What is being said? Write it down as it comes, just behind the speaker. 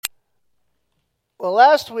Well,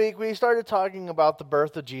 last week we started talking about the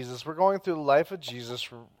birth of Jesus. We're going through the life of Jesus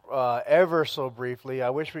ever so briefly.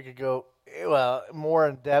 I wish we could go more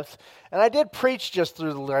in depth. And I did preach just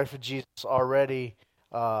through the life of Jesus already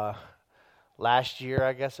last year,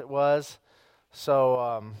 I guess it was.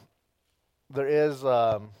 So there is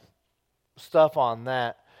stuff on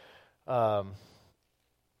that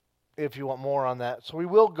if you want more on that. So we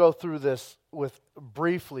will go through this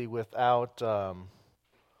briefly without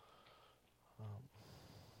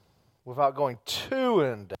going too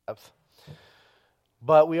in depth.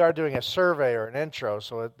 But we are doing a survey or an intro,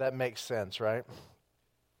 so that makes sense, right?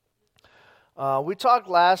 We talked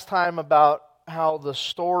last time about how the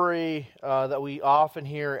story that we often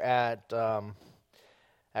hear at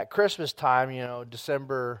Christmas time,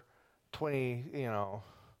 December 25th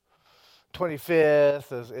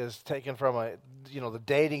is taken from the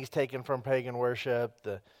dating's taken from pagan worship.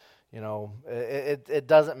 It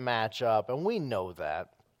doesn't match up, and we know that.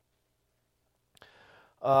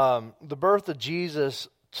 The birth of Jesus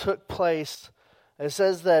took place. It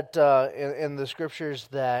says that in the scriptures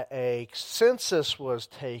that a census was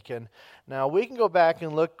taken. Now we can go back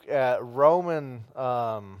and look at Roman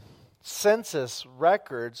census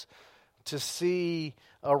records to see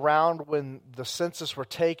around when the census were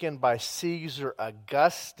taken by Caesar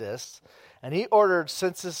Augustus, and he ordered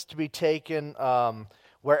census to be taken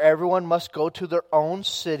where everyone must go to their own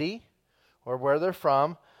city or where they're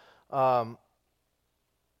from.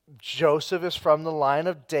 Joseph is from the line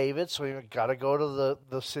of David, so we got to go to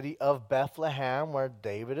the city of Bethlehem, where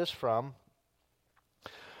David is from.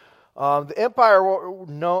 The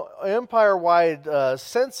empire-wide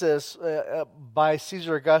census by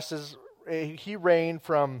Caesar Augustus, he reigned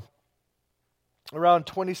from around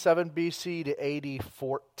 27 BC to AD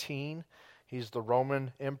 14. He's the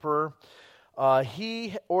Roman emperor.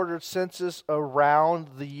 He ordered census around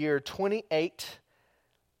the year 28,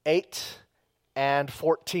 8, and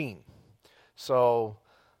 14. So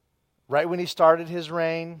right when he started his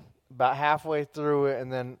reign, about halfway through it, and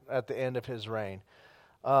then at the end of his reign.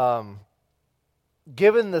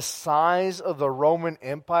 Given the size of the Roman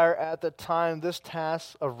Empire at the time, this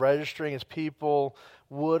task of registering his people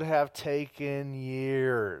would have taken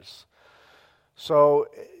years. So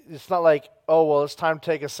it's not like, it's time to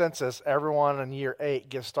take a census. Everyone in year 8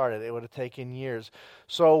 gets started. It would have taken years.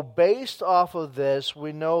 So based off of this,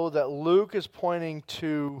 we know that Luke is pointing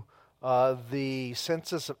to the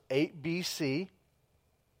census of 8 BC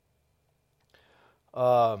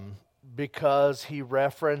because he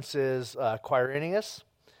references Quirinius.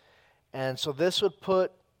 And so this would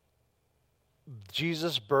put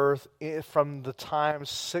Jesus' birth from the time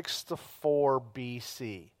 6 to 4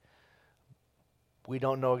 BC. We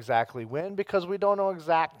don't know exactly when because we don't know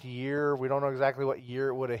exact year. We don't know exactly what year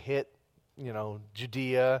it would have hit,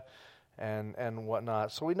 Judea and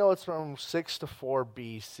whatnot. So we know it's from 6 to 4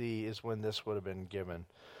 BC is when this would have been given.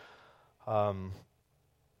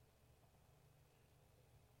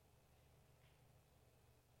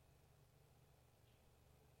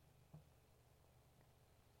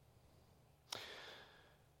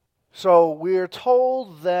 So we are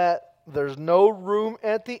told that there's no room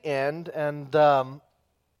at the end, and the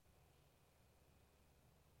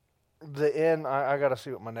inn, I got to see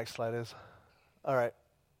what my next slide is. All right.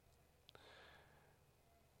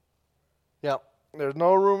 Yep, there's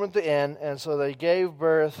no room at the inn, and so they gave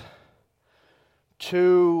birth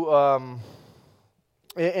to,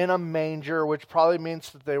 in a manger, which probably means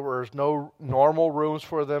that there were no normal rooms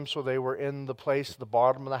for them, so they were in the place at the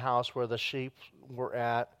bottom of the house where the sheep were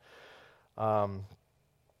at.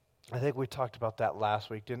 I think we talked about that last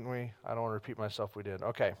week, didn't we? I don't want to repeat myself. We did.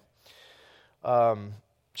 Okay.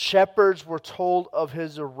 Shepherds were told of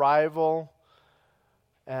his arrival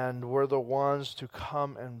and were the ones to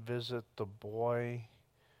come and visit the boy,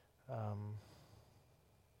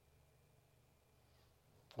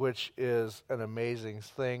 which is an amazing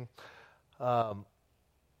thing. There's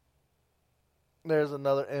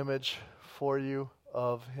another image for you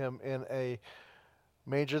of him in a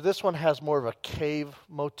manger. This one has more of a cave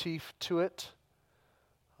motif to it.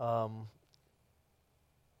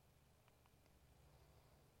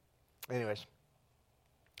 Anyways.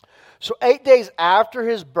 So 8 days after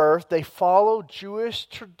his birth, they follow Jewish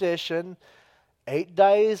tradition. 8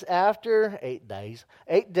 days after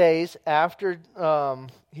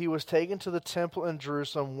he was taken to the temple in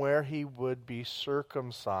Jerusalem where he would be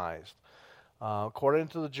circumcised. According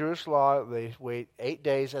to the Jewish law, they wait 8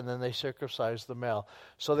 days and then they circumcise the male.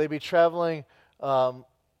 So they'd be traveling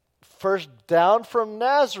first down from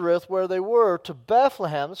Nazareth, where they were, to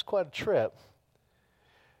Bethlehem. It's quite a trip.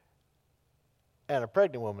 And a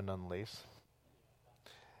pregnant woman, none the least.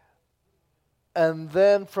 And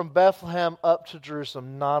then from Bethlehem up to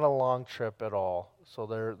Jerusalem, not a long trip at all. So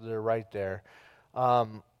they're right there.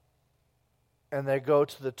 And they go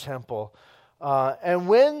to the temple. And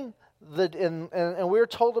when and we're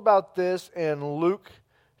told about this in Luke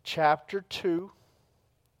chapter 2,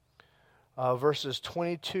 verses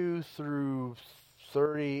 22 through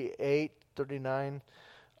 38, 39.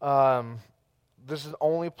 This is the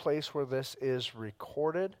only place where this is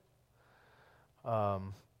recorded.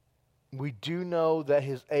 We do know that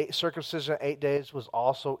his circumcision at 8 days was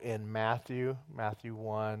also in Matthew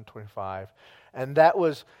 1:25. And that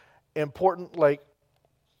was important, like,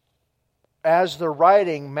 as they're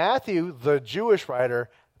writing, Matthew, the Jewish writer,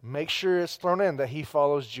 makes sure it's thrown in that he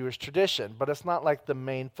follows Jewish tradition. But it's not like the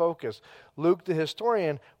main focus. Luke, the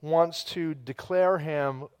historian, wants to declare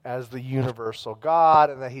him as the universal God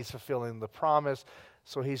and that he's fulfilling the promise.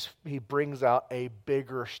 So he brings out a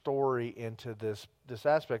bigger story into this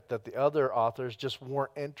aspect that the other authors just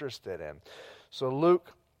weren't interested in. So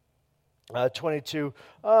Luke 22,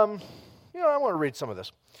 I want to read some of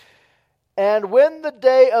this. And when the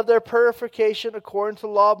day of their purification according to the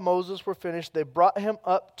law of Moses were finished, they brought him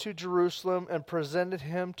up to Jerusalem and presented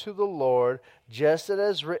him to the Lord, just as it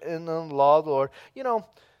is written in the law of the Lord.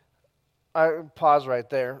 I pause right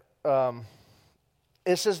there.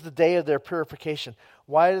 It says the day of their purification.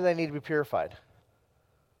 Why do they need to be purified?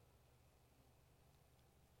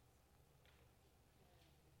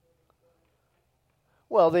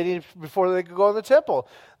 Well, they need before they could go in the temple.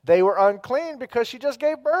 They were unclean because she just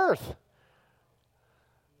gave birth.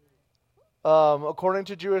 According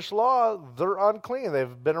to Jewish law, they're unclean.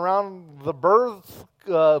 They've been around the birth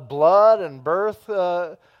blood and birth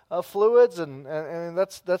fluids, and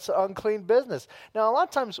that's unclean business. Now, a lot of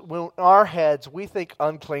times, when in our heads we think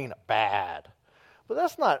unclean, bad, but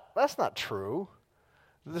that's not true.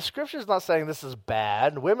 The Scripture is not saying this is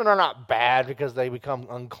bad. Women are not bad because they become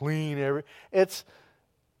unclean. It's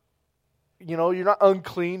you're not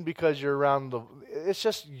unclean because you're around the. It's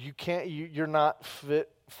just you can't. You're not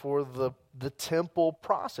fit for the temple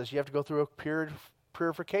process. You have to go through a period of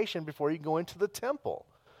purification before you go into the temple.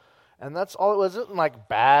 And that's all it was. It wasn't like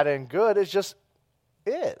bad and good. It just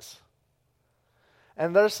is.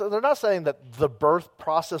 And they're not saying that the birth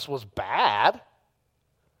process was bad.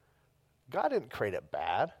 God didn't create it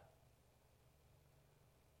bad.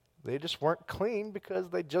 They just weren't clean because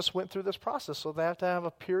they just went through this process. So they have to have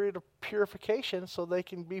a period of purification so they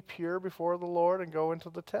can be pure before the Lord and go into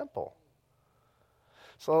the temple.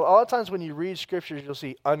 So a lot of times when you read scriptures, you'll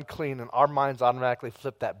see unclean, and our minds automatically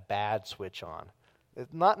flip that bad switch on.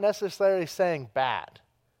 It's not necessarily saying bad,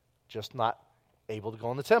 just not able to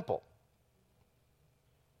go in the temple.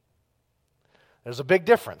 There's a big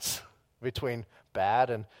difference between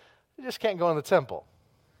bad and you just can't go in the temple.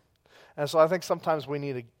 And so I think sometimes we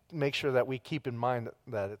need to make sure that we keep in mind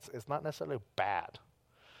that it's not necessarily bad.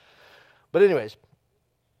 But anyways,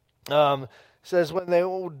 says when they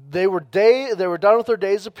were done with their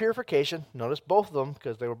days of purification. Notice both of them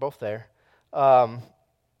because they were both there.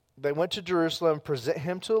 They went to Jerusalem, present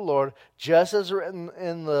him to the Lord, just as written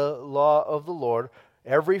in the law of the Lord.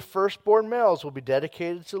 Every firstborn males will be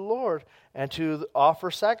dedicated to the Lord, and to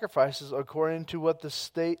offer sacrifices according to what the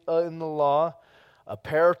state in the law. A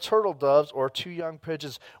pair of turtle doves or 2 young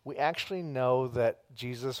pigeons. We actually know that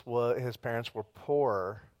his parents were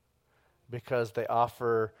poor because they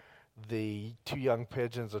offer the 2 young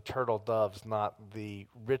pigeons or turtle doves, not the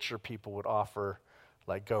richer people would offer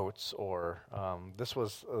like goats or this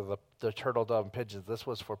was the turtle dove and pigeons. This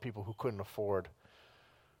was for people who couldn't afford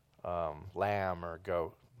lamb or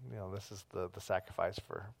goat. This is the sacrifice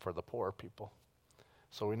for the poor people.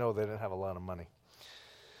 So we know they didn't have a lot of money.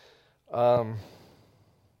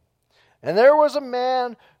 And there was a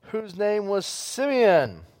man whose name was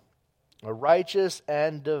Simeon, a righteous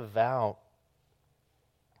and devout.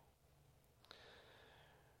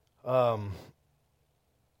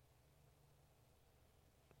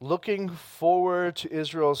 Looking forward to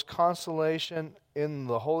Israel's consolation in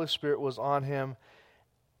the Holy Spirit was on him,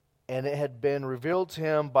 and it had been revealed to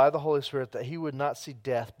him by the Holy Spirit that he would not see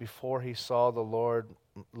death before he saw the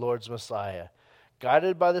Lord's Messiah.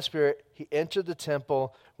 Guided by the Spirit, he entered the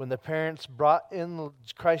temple. When the parents brought in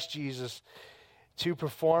Christ Jesus to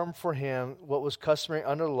perform for him what was customary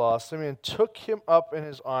under the law, Simeon took him up in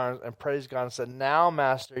his arms and praised God and said, "Now,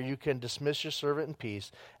 Master, you can dismiss your servant in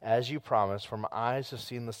peace, as you promised, for my eyes have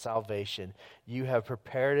seen the salvation. You have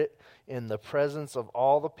prepared it in the presence of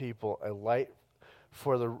all the people, a light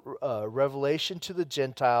for the revelation to the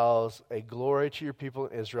Gentiles, a glory to your people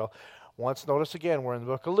in Israel." Once, notice again, we're in the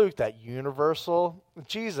book of Luke, that universal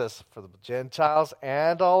Jesus for the Gentiles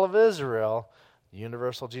and all of Israel,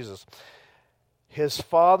 universal Jesus. His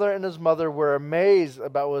father and his mother were amazed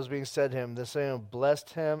about what was being said to him. The Savior blessed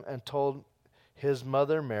him and told his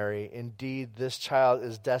mother Mary, "Indeed, this child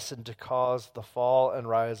is destined to cause the fall and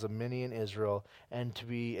rise of many in Israel, and to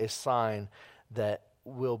be a sign that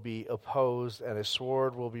will be opposed, and a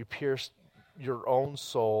sword will be pierced your own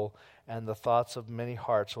soul, and the thoughts of many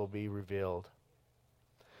hearts will be revealed."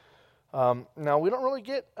 Now, we don't really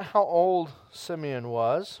get how old Simeon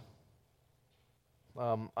was.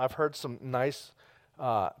 I've heard some nice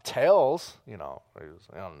tales, he was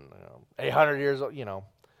 800 years old,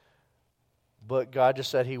 but God just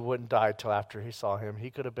said he wouldn't die till after he saw him. He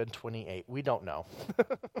could have been 28. We don't know.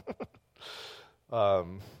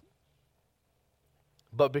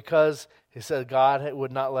 But because he said God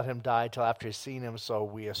would not let him die till after he's seen him, so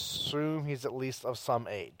we assume he's at least of some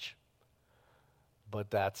age. But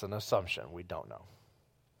that's an assumption. We don't know.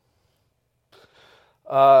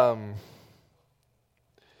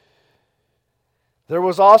 There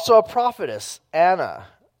was also a prophetess, Anna,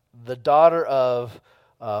 the daughter of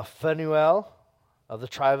Phanuel of the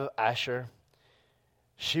tribe of Asher.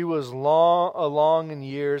 She was along in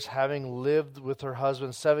years, having lived with her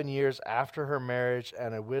husband 7 years after her marriage,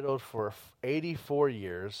 and a widowed for 84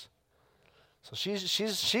 years. So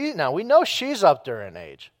she now we know she's up there in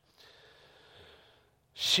age.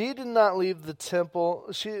 She did not leave the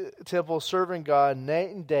temple serving God night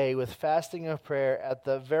and day with fasting and prayer. At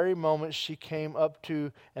the very moment she came up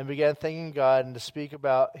to and began thanking God and to speak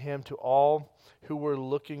about him to all who were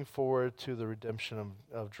looking forward to the redemption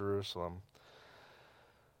of Jerusalem.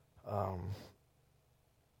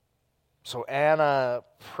 So Anna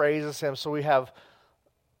praises him. So we have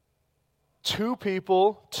two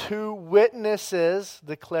people, two witnesses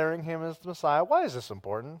declaring him as the Messiah. Why is this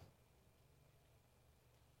important?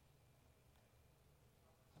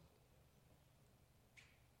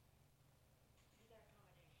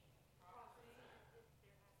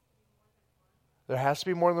 There has to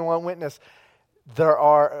be more than one witness. There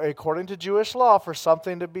are, according to Jewish law, for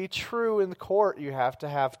something to be true in the court, you have to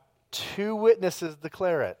have two witnesses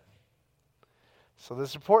declare it. So this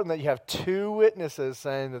is important that you have two witnesses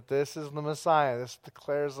saying that this is the Messiah. This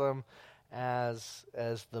declares them as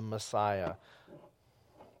the Messiah.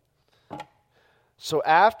 So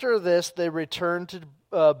after this, they return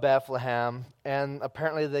to Bethlehem, and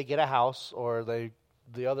apparently they get a house, or the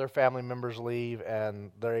other family members leave,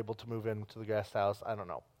 and they're able to move into the guest house. I don't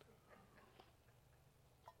know.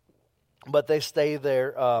 But they stay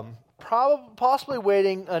there, possibly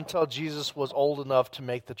waiting until Jesus was old enough to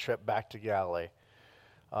make the trip back to Galilee.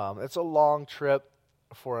 It's a long trip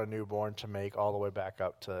for a newborn to make all the way back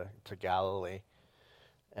up to Galilee.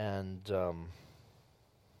 And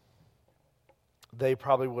they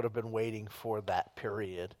probably would have been waiting for that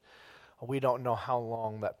period. We don't know how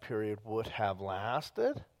long that period would have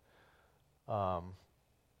lasted.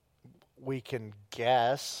 We can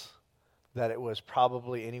guess that it was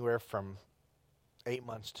probably anywhere from 8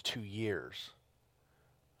 months to 2 years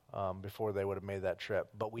before they would have made that trip.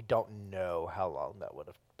 But we don't know how long that would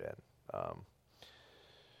have been.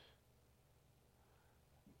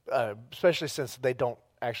 Especially since they don't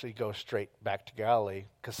actually go straight back to Galilee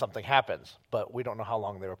because something happens. But we don't know how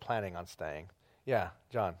long they were planning on staying. Yeah,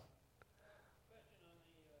 John.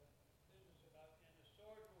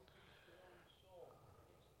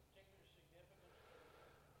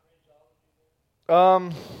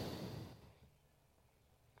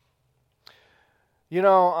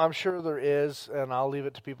 I'm sure there is, and I'll leave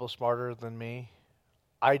it to people smarter than me.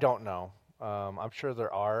 I don't know. I'm sure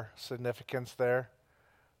there are significance there,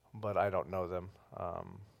 but I don't know them.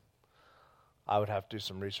 I would have to do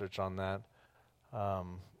some research on that.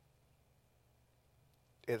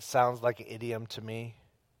 It sounds like an idiom to me,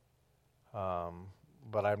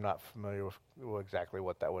 but I'm not familiar with exactly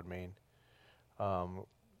what that would mean.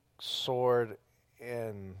 Sword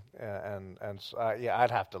I'd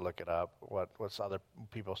have to look it up. What's other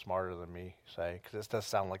people smarter than me say? Because this does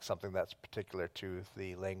sound like something that's particular to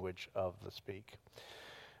the language of the speak.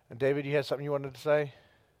 And David, you had something you wanted to say?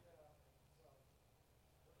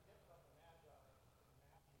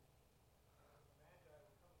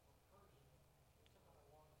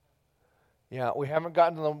 Yeah, we haven't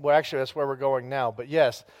gotten to them. Well, actually, that's where we're going now. But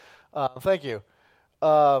yes, thank you.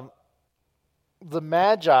 The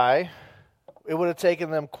Magi, it would have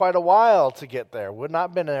taken them quite a while to get there. Would not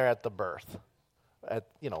have been there at the birth,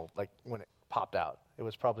 like when it popped out. It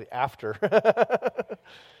was probably after.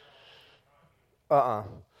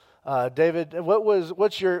 David,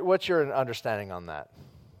 what's your understanding on that?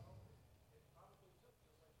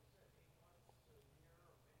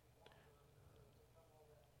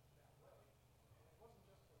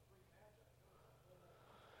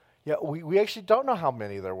 Yeah, we actually don't know how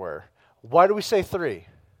many there were. Why do we say 3?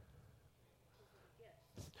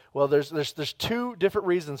 Well, there's 2 different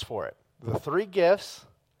reasons for it. The 3 gifts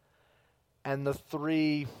and the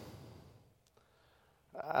 3,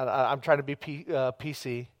 I'm trying to be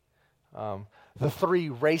PC, the 3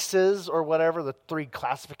 races or whatever, the 3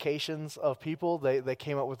 classifications of people, they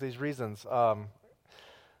came up with these reasons.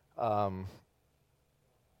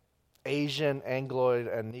 Asian,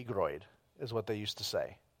 Angloid, and Negroid is what they used to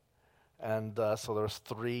say. And so there was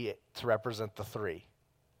 3 to represent the 3.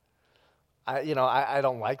 I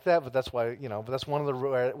don't like that, but that's why, but that's one of the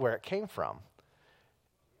where it came from.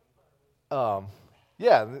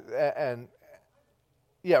 Yeah, and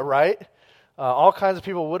yeah, right. All kinds of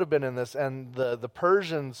people would have been in this, and the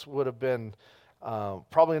Persians would have been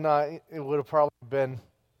probably not. It would have probably been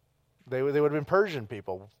they would have been Persian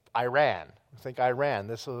people. Iran, I think Iran.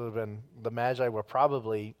 This would have been the Magi were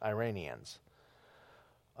probably Iranians.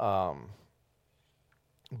 But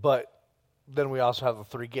then we also have the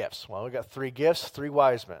 3 gifts. Well, we got 3 gifts, 3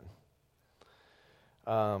 wise men.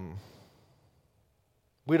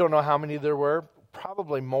 We don't know how many there were.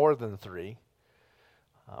 Probably more than 3.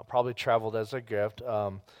 Probably traveled as a gift.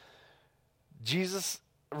 Jesus,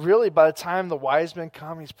 really, by the time the wise men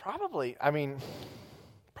come, he's probably around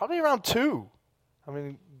 2.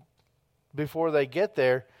 Before they get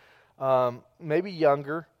there, maybe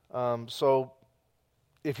younger. So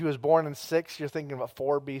if he was born in 6, you're thinking about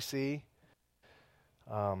 4 BC.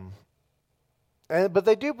 But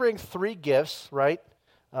they do bring 3 gifts, right?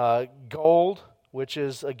 Gold, which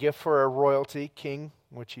is a gift for a royalty king,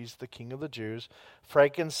 which he's the king of the Jews.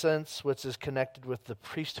 Frankincense, which is connected with the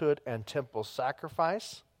priesthood and temple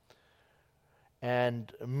sacrifice.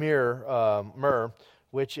 And myrrh,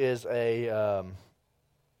 which is a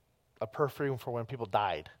perfume for when people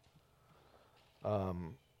died,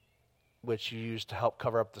 which you use to help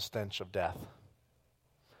cover up the stench of death.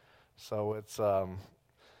 So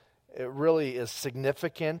it really is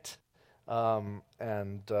significant, and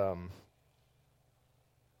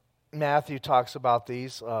Matthew talks about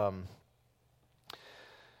these. I'm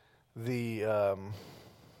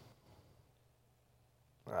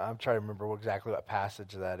trying to remember exactly what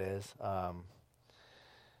passage that is.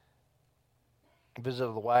 Visit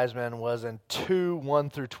of the wise men was in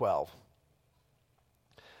 2:1-12.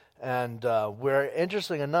 And where,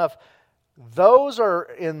 interesting enough, those are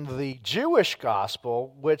in the Jewish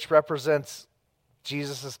gospel, which represents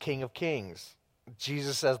Jesus as King of Kings,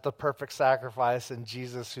 Jesus as the perfect sacrifice, and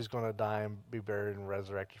Jesus who's going to die and be buried and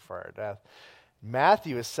resurrected for our death.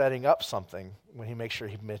 Matthew is setting up something when he makes sure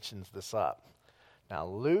he mentions this up. Now,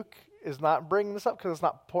 Luke is not bringing this up because it's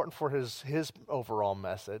not important for his overall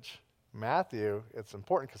message. Matthew, it's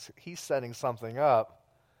important because he's setting something up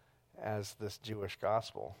as this Jewish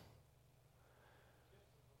gospel.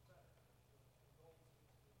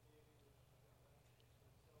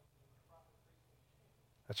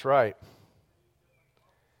 That's right.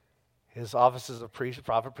 His office is a priest,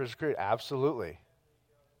 prophet, priest, absolutely.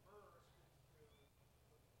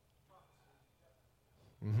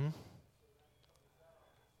 Mm-hmm.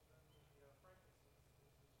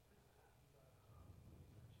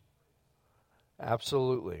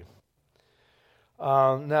 Absolutely.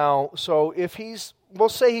 Now, so if we'll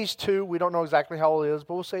say he's 2. We don't know exactly how old he is,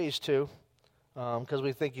 but we'll say he's 2, because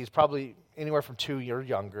we think he's probably anywhere from 2 or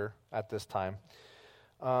younger at this time.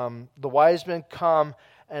 The wise men come,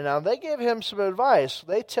 and now they give him some advice.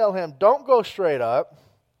 They tell him, don't go straight up.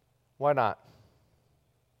 Why not?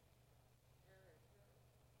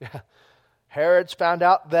 Yeah. Herod's found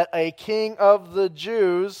out that a king of the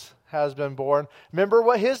Jews has been born. Remember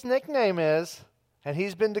what his nickname is, and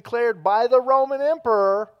he's been declared by the Roman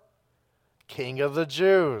emperor King of the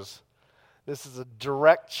Jews. This is a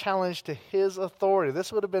direct challenge to his authority.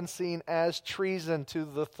 This would have been seen as treason to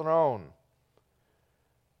the throne.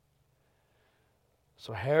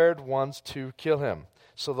 So Herod wants to kill him.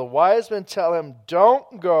 So the wise men tell him,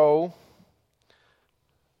 don't go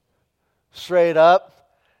straight up.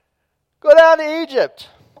 Go down to Egypt.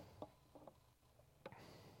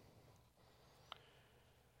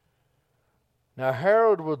 Now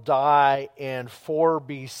Herod will die in 4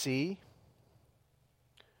 BC,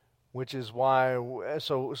 which is why,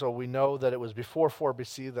 so we know that it was before 4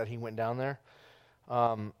 BC that he went down there.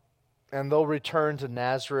 And they'll return to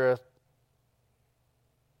Nazareth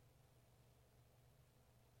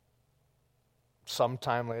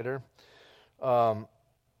sometime later.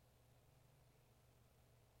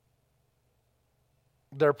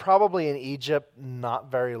 They're probably in Egypt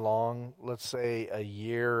not very long, let's say a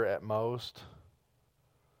year at most,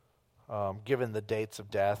 given the dates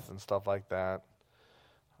of death and stuff like that.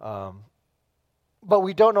 but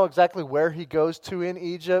we don't know exactly where he goes to in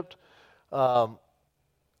Egypt.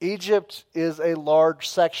 Egypt is a large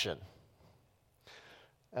section,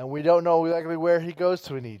 and we don't know exactly where he goes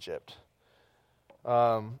to in Egypt.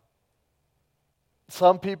 Some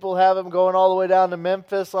people have him going all the way down to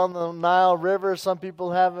Memphis on the Nile River. Some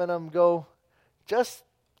people having him go just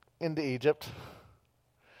into Egypt.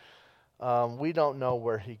 We don't know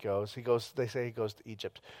where he goes. They say he goes to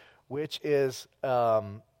Egypt, which is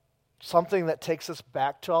something that takes us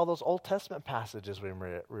back to all those Old Testament passages we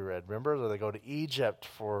read. Remember that they go to Egypt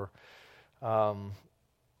for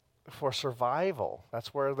survival.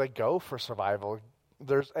 That's where they go for survival.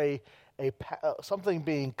 There's something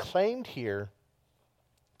being claimed here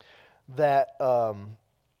that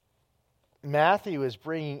Matthew is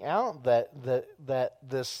bringing out, that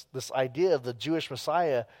this idea of the Jewish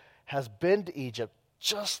Messiah has been to Egypt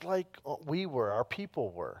just like we were, our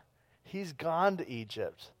people were. He's gone to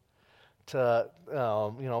Egypt to,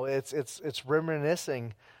 it's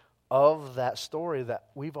reminiscing of that story that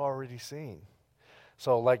we've already seen.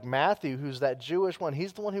 So like Matthew, who's that Jewish one,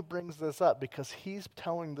 he's the one who brings this up because he's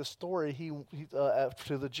telling the story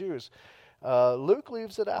to the Jews. Luke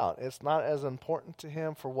leaves it out. It's not as important to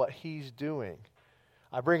him for what he's doing.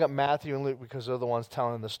 I bring up Matthew and Luke because they're the ones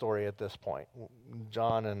telling the story at this point.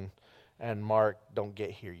 John and Mark don't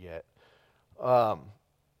get here yet.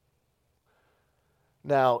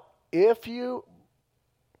 Now, if you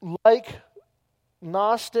like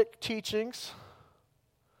Gnostic teachings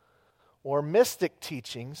or mystic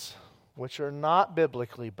teachings, which are not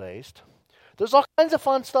biblically based, there's all kinds of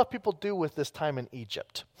fun stuff people do with this time in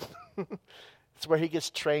Egypt. It's where he gets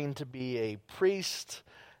trained to be a priest,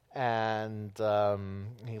 and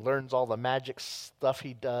he learns all the magic stuff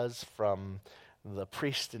he does from the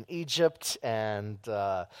priest in Egypt, and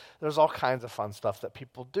there's all kinds of fun stuff that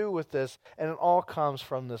people do with this, and it all comes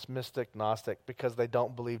from this mystic Gnostic because they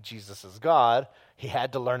don't believe Jesus is God. He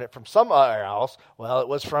had to learn it from somewhere else. Well, it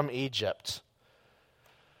was from Egypt.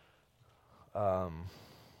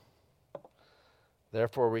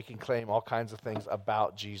 Therefore, we can claim all kinds of things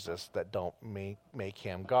about Jesus that don't make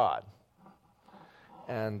him God.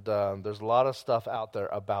 And there's a lot of stuff out there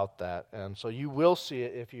about that. And so you will see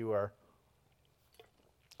it if you are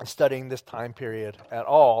studying this time period at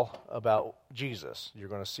all about Jesus. You're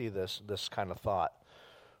going to see this kind of thought.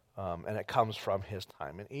 And it comes from his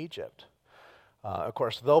time in Egypt. Of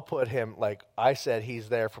course, they'll put him, like I said, he's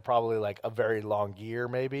there for probably like a very long year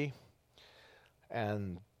maybe.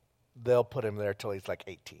 And they'll put him there till he's like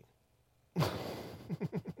 18.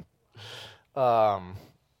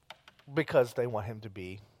 Because they want him to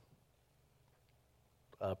be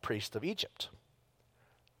a priest of Egypt,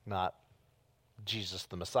 not Jesus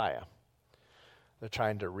the Messiah. They're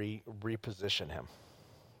trying to reposition him.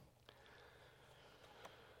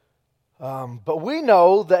 But we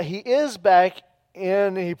know that he is back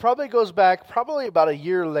in, he probably goes back probably about a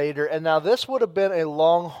year later, and now this would have been a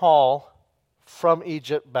long haul from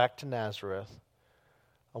Egypt back to Nazareth.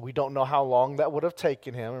 And we don't know how long that would have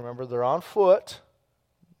taken him. Remember, they're on foot,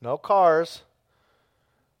 no cars.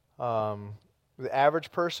 The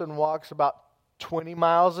average person walks about 20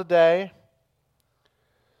 miles a day.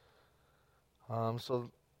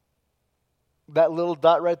 So that little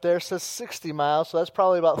dot right there says 60 miles, so that's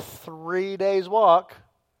probably about 3 days walk.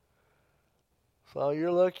 So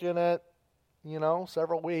you're looking at,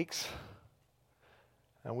 several weeks.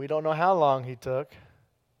 And we don't know how long he took.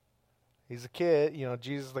 He's a kid.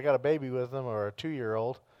 Jesus, they got a baby with him or a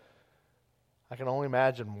 2-year-old. I can only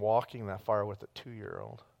imagine walking that far with a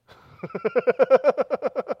 2-year-old.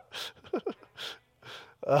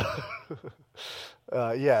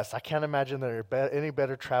 Yes, I can't imagine they're any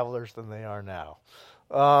better travelers than they are now.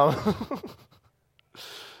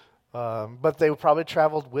 But they probably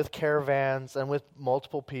traveled with caravans and with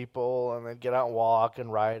multiple people, and they'd get out and walk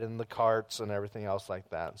and ride in the carts and everything else like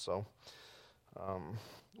that. So,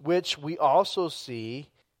 which we also see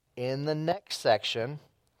in the next section,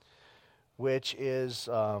 which is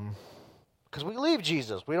because we leave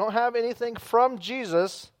Jesus. We don't have anything from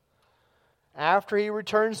Jesus after he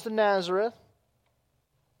returns to Nazareth.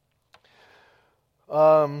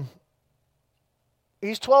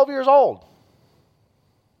 He's 12 years old.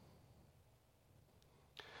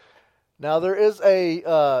 Now, there is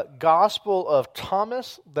a Gospel of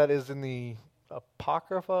Thomas that is in the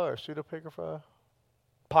Apocrypha or Pseudepigrapha?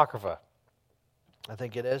 Apocrypha, I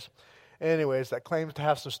think it is. Anyways, that claims to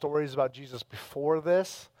have some stories about Jesus before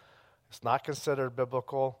this. It's not considered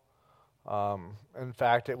biblical. In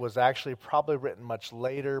fact, it was actually probably written much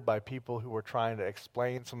later by people who were trying to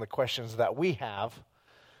explain some of the questions that we have.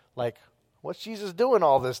 Like, what's Jesus doing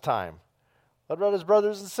all this time? What about his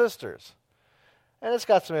brothers and sisters? And it's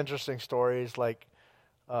got some interesting stories, like,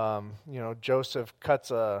 Joseph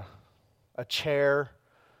cuts a chair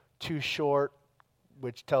too short,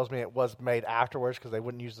 which tells me it was made afterwards because they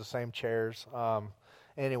wouldn't use the same chairs. And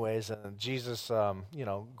Jesus,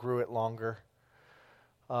 grew it longer.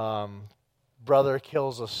 Brother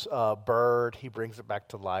kills a bird. He brings it back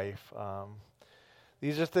to life.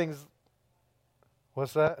 These are things.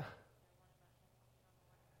 What's that?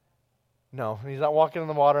 No, he's not walking in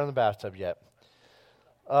the water in the bathtub yet.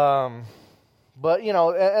 But,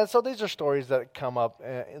 and so these are stories that come up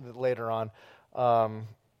later on,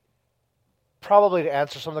 probably to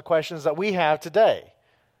answer some of the questions that we have today.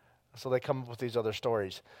 So they come up with these other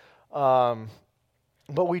stories. But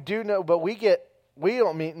we do know, we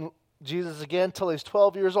don't meet Jesus again until he's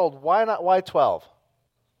 12 years old. Why not? Why 12?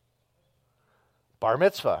 Bar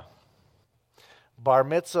mitzvah. Bar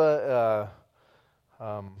mitzvah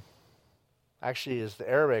actually is the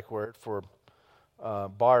Arabic word for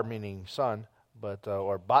bar, meaning son, but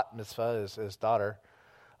or bat mitzvah is daughter.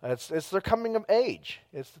 It's their coming of age.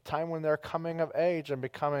 It's the time when they're coming of age and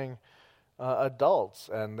becoming adults,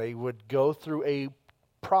 and they would go through a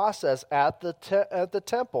process at the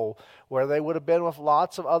temple where they would have been with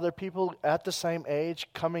lots of other people at the same age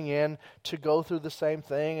coming in to go through the same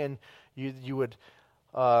thing, and you would.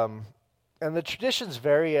 And the traditions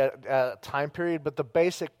vary at time period, but the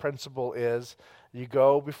basic principle is you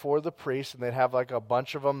go before the priest, and they'd have like a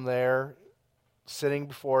bunch of them there sitting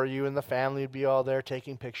before you, and the family would be all there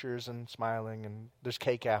taking pictures and smiling, and there's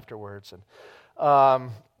cake afterwards. And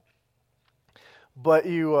but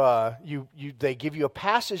they give you a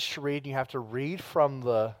passage to read, and you have to read from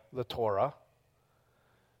the Torah.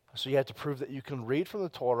 So you have to prove that you can read from the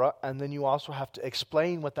Torah, and then you also have to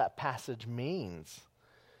explain what that passage means.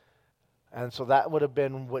 And so that would have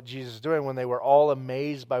been what Jesus was doing when they were all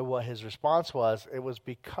amazed by what his response was. It was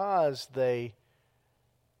because they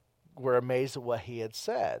were amazed at what he had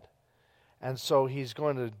said. And so he's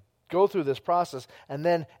going to go through this process, and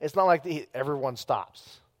then it's not like everyone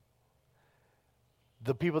stops.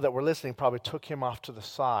 The people that were listening probably took him off to the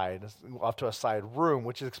side, off to a side room,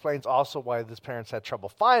 which explains also why his parents had trouble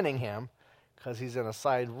finding him, because he's in a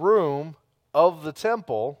side room of the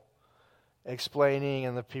temple explaining,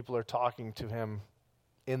 and the people are talking to him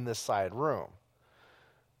in this side room.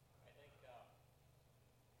 I think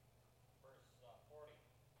verse 40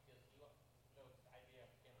 is the idea of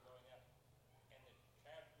him growing up. And the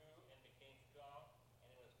child grew and became strong, and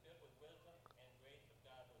it was filled with wisdom, and grace of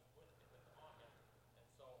God was on him. And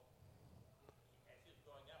so, as he was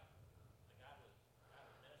growing up, God was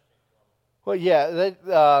ministering to him. Well, yeah,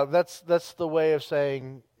 that's the way of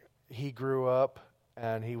saying he grew up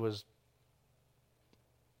and he was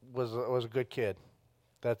a good kid.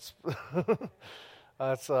 That's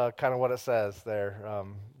that's kind of what it says there.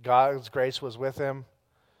 God's grace was with him,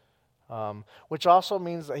 which also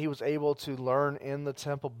means that he was able to learn in the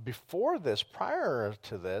temple before this, prior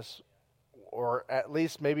to this, or at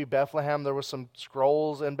least maybe Bethlehem. There was some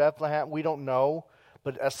scrolls in Bethlehem. We don't know,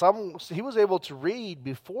 but he was able to read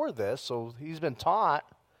before this, so he's been taught,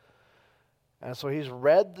 and so he's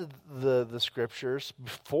read the scriptures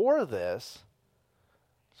before this.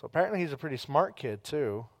 So apparently he's a pretty smart kid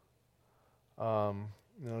too.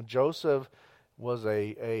 Joseph was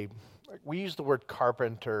we use the word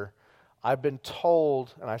carpenter. I've been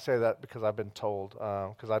told, and I say that because I've been told,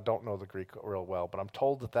 because I don't know the Greek real well, but I'm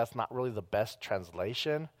told that that's not really the best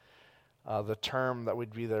translation. The term that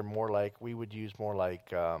would be there we would use more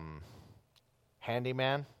like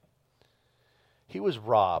handyman. He was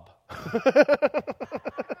Rob.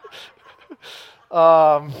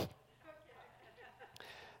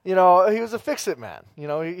 He was a fix-it man.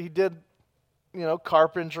 He did,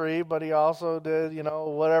 carpentry, but he also did,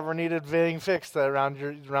 whatever needed being fixed around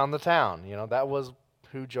the town. That was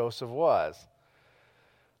who Joseph was.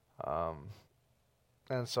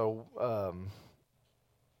 And so,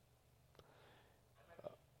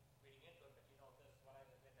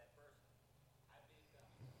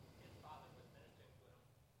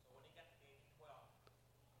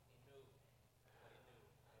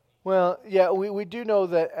 well, yeah, we do know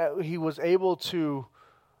that he was able to,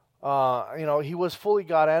 he was fully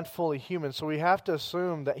God and fully human. So we have to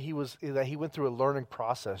assume that he went through a learning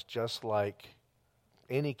process just like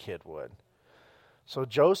any kid would. So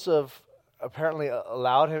Joseph apparently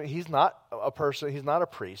allowed him. He's not a person. He's not a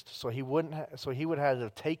priest. So he would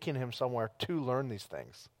have taken him somewhere to learn these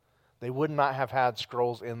things. They would not have had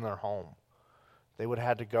scrolls in their home. They would have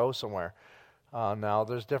had to go somewhere. Now,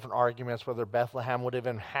 there's different arguments whether Bethlehem would have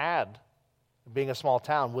even had, being a small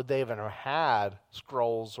town, would they even have had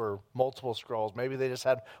scrolls or multiple scrolls? Maybe they just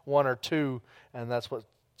had one or two, and that's what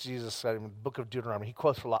Jesus said in the book of Deuteronomy. He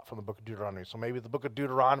quotes a lot from the book of Deuteronomy. So maybe the book of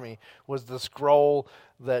Deuteronomy was the scroll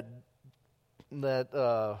that that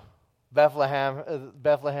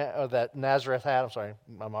Nazareth had. I'm sorry,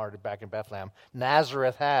 I'm already back in Bethlehem.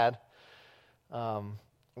 Nazareth had,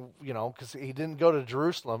 because he didn't go to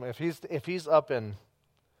Jerusalem. If he's up in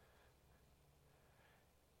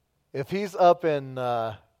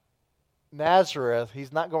Nazareth,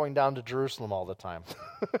 he's not going down to Jerusalem all the time.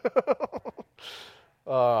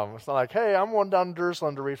 It's not like, hey, I'm going down to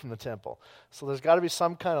Jerusalem to read from the temple. So there's got to be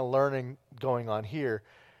some kind of learning going on here.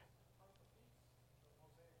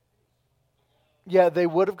 Yeah, they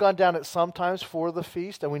would have gone down at some times for the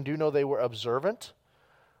feast, and we do know they were observant.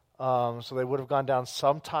 So they would have gone down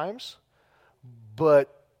sometimes. But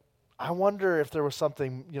I wonder if there was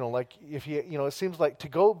something, like if it seems like to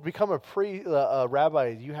go become a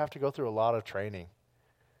rabbi, you have to go through a lot of training.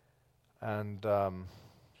 And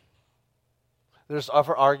there's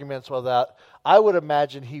other arguments with that. I would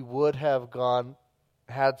imagine he would have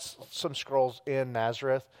had some scrolls in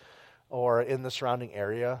Nazareth or in the surrounding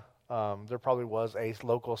area. There probably was a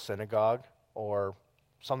local synagogue or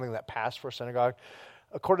something that passed for a synagogue.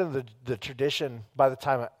 According to the tradition, by the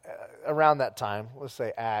time, around that time, let's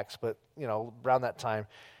say Acts, but, around that time,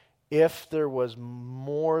 if there was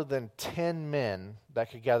more than 10 men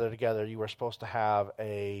that could gather together, you were supposed to have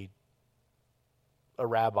a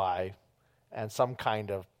rabbi and some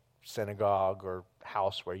kind of synagogue or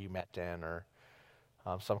house where you met in, or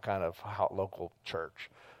some kind of local church.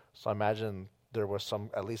 So I imagine there was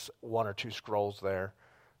at least one or two scrolls there.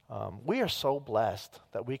 We are so blessed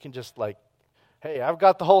that we can just hey, I've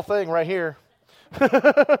got the whole thing right here.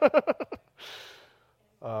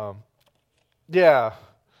 Yeah.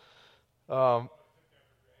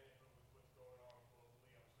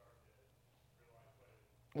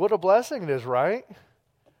 What a blessing it is, right?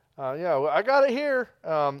 I got it here.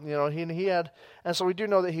 He had, and so we do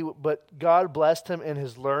know that but God blessed him in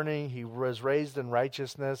his learning. He was raised in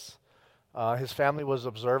righteousness. His family was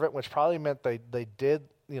observant, which probably meant they did,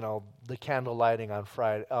 the candle lighting on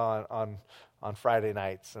Friday on Friday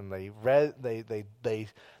nights, and they read, they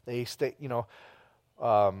stay,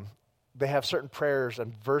 they have certain prayers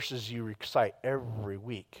and verses you recite every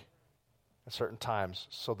week at certain times,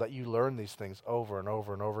 so that you learn these things over and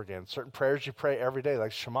over and over again. Certain prayers you pray every day,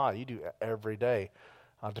 like Shema, you do every day.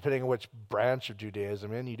 Depending on which branch of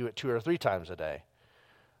Judaism you do it 2 or 3 times a day.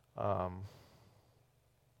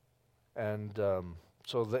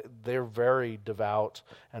 So they're very devout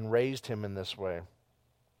and raised him in this way.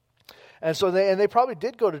 And so they probably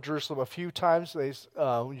did go to Jerusalem a few times. You're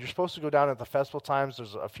supposed to go down at the festival times.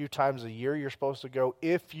 There's a few times a year you're supposed to go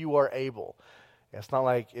if you are able. It's not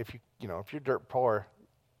like if you're dirt poor,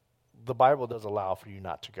 the Bible does allow for you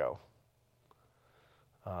not to go.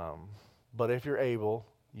 But if you're able,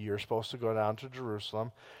 you're supposed to go down to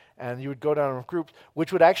Jerusalem, and you would go down in groups,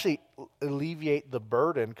 which would actually alleviate the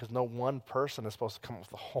burden, because no one person is supposed to come up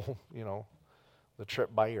with the whole, the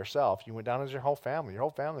trip by yourself. You went down as your whole family. Your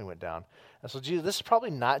whole family went down. And so this is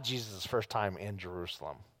probably not Jesus' first time in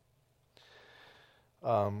Jerusalem.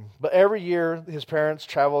 But every year his parents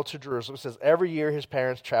travel to Jerusalem. It says every year his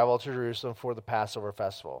parents travel to Jerusalem for the Passover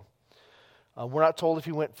festival. We're not told if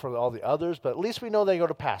he went for all the others, but at least we know they go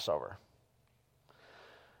to Passover.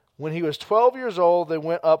 When he was 12 years old, they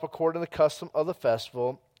went up according to the custom of the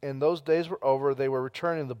festival. And those days were over. They were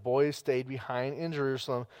returning. The boy stayed behind in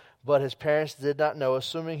Jerusalem, but his parents did not know,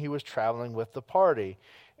 assuming he was traveling with the party.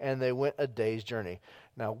 And they went a day's journey.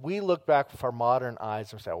 Now, we look back with our modern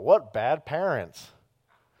eyes and say, what bad parents.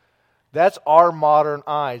 That's our modern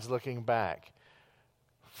eyes looking back.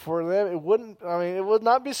 For them, it would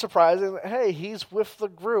not be surprising that, hey, he's with the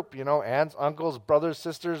group, aunts, uncles, brothers,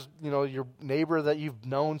 sisters, your neighbor that you've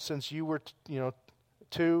known since you were,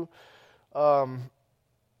 2.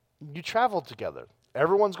 You traveled together.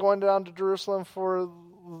 Everyone's going down to Jerusalem for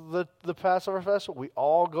the Passover festival. We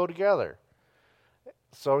all go together.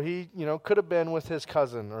 So he, could have been with his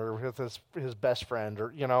cousin or with his best friend,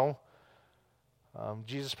 or,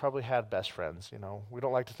 Jesus probably had best friends, We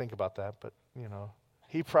don't like to think about that, but,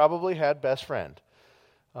 he probably had best friend.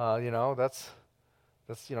 That's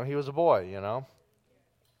he was a boy,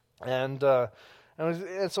 And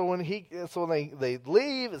so when they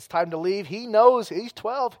leave, it's time to leave. He knows he's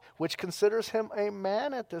 12, which considers him a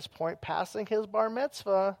man at this point, passing his bar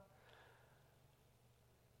mitzvah.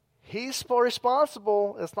 He's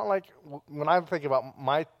responsible. It's not like when I'm thinking about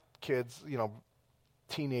my kids,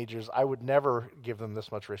 teenagers, I would never give them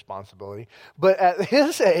this much responsibility. But at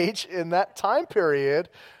his age, in that time period,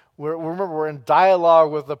 we're in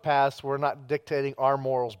dialogue with the past. We're not dictating our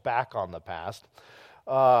morals back on the past.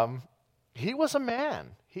 He was a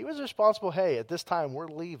man. He was responsible. Hey, at this time, we're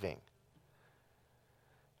leaving.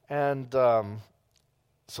 And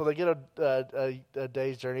so they get a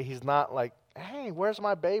day's journey. He's not like, hey, where's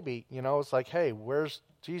my baby? It's like, hey, where's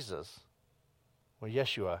Jesus? Well,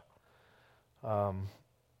 Yeshua.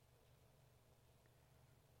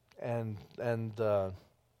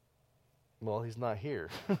 Well, he's not here.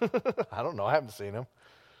 I don't know. I haven't seen him.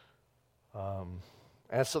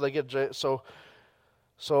 And so they get so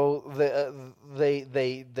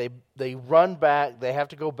they run back. They have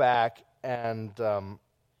to go back and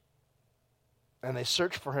they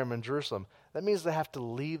search for him in Jerusalem. That means they have to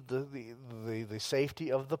leave the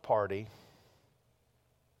safety of the party.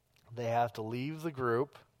 They have to leave the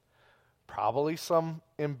group. Probably some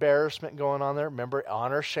embarrassment going on there. Remember,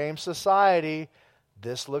 honor, shame society.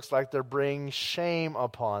 This looks like they're bringing shame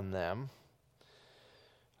upon them.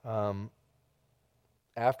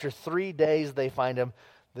 After 3 days, they find him.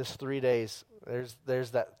 This 3 days,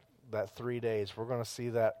 there's that 3 days. We're going to see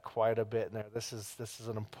that quite a bit in there. This is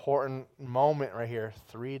an important moment right here.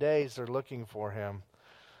 3 days they're looking for him.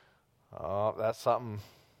 Oh, that's something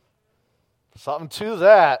to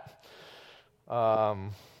that.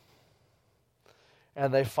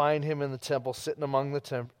 And they find him in the temple, sitting among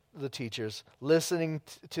the teachers, listening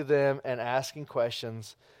to them and asking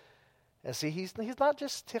questions. And see, he's not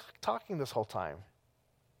just talking this whole time.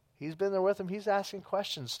 He's been there with them. He's asking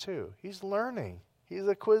questions too. He's learning. He's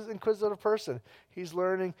an inquisitive person. He's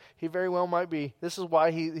learning. He very well might be. This is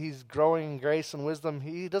why he's growing in grace and wisdom.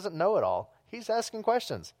 He doesn't know it all. He's asking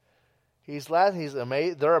questions. He's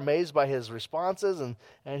amazed. They're amazed by his responses, and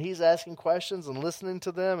he's asking questions and listening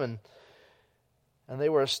to them, and they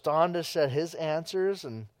were astonished at his answers,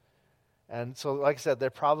 and so, like I said, they're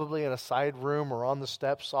probably in a side room or on the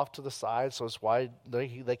steps off to the side, so it's why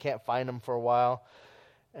they can't find him for a while.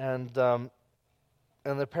 And the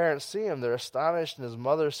parents see him. They're astonished, and his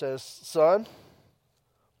mother says, "Son,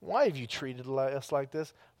 why have you treated us like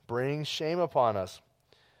this? Bring shame upon us.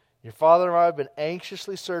 Your father and I have been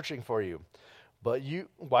anxiously searching for you. But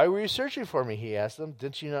why were you searching for me?" He asked them.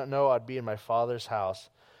 "Didn't you not know I'd be in my father's house?"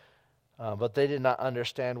 But they did not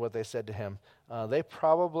understand what they said to him. They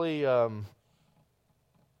probably were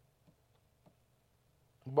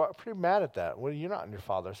pretty mad at that. Well, you're not in your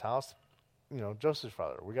father's house. Joseph's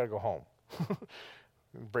father. We got to go home.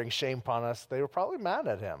 Bring shame upon us. They were probably mad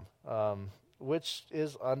at him, which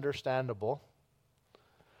is understandable.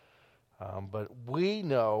 But we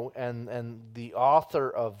know, and the author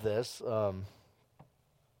of this,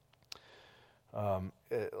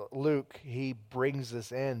 Luke, he brings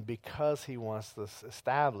this in because he wants to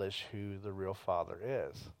establish who the real Father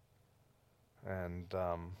is. And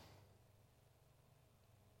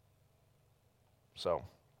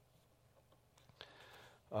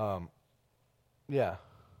yeah.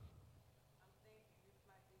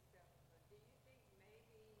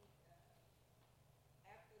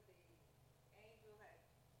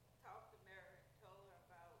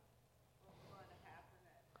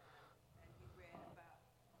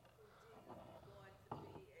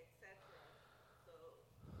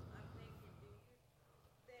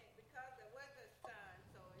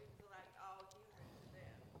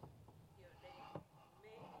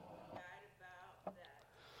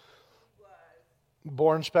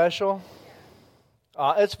 Born special?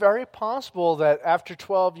 It's very possible that after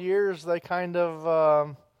 12 years they kind of,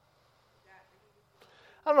 I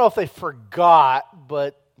don't know if they forgot,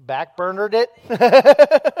 but backburnered it.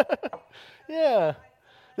 Yeah,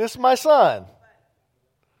 this is my son.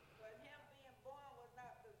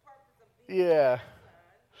 Yeah.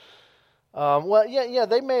 Well, yeah,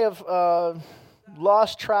 they may have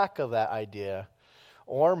lost track of that idea.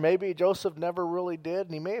 Or maybe Joseph never really did,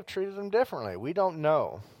 and he may have treated him differently. We don't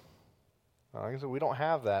know. Like I said, we don't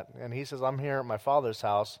have that. And he says, "I'm here at my father's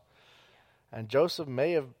house." And Joseph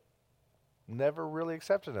may have never really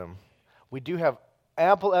accepted him. We do have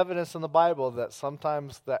ample evidence in the Bible that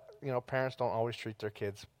sometimes parents don't always treat their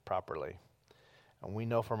kids properly. And we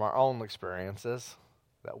know from our own experiences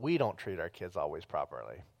that we don't treat our kids always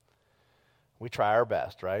properly. We try our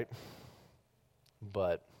best, right?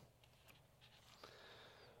 But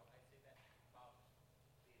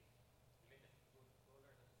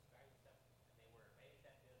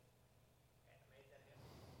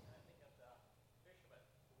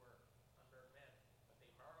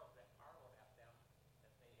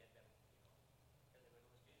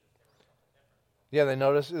yeah, they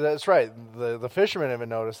noticed. That's right. The fishermen even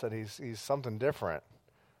noticed that he's something different.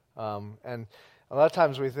 And a lot of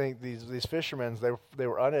times we think these fishermen, they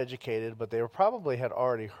were uneducated, but they probably had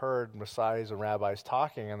already heard messiahs and rabbis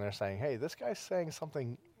talking, and they're saying, "Hey, this guy's saying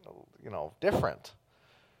something, different.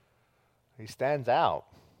 He stands out.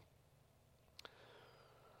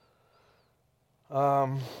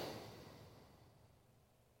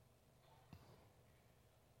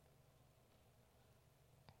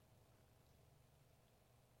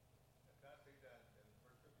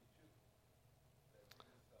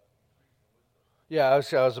 Yeah, I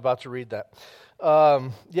was about to read that.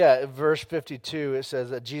 Verse 52, it says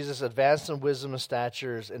that Jesus advanced in wisdom and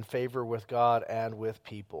statures in favor with God and with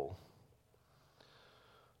people.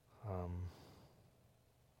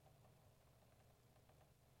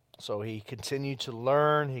 So he continued to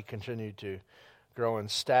learn. He continued to grow in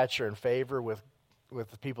stature and favor with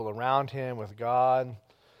the people around him, with God.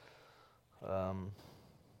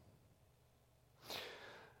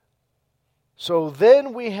 So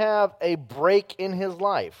then we have a break in his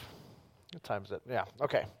life. What time is it? Yeah,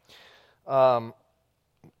 okay.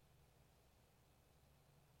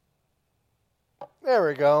 There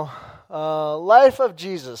we go. Life of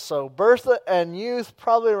Jesus. So birth and youth,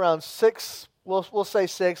 probably around 6, we'll say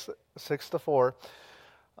 6 to 4,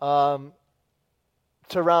 to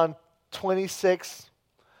around 26.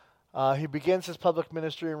 He begins his public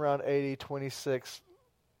ministry around 80, 26,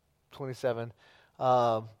 27.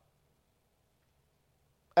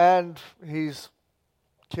 And he's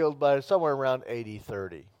killed by somewhere around 80,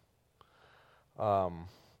 30. And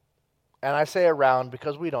I say around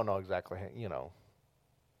because we don't know exactly,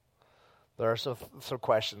 There are some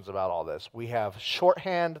questions about all this. We have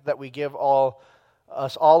shorthand that we give all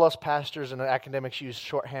us pastors and academics use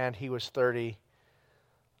shorthand. He was 30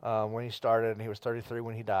 when he started, and he was 33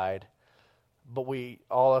 when he died. But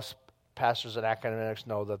all us pastors and academics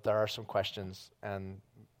know that there are some questions and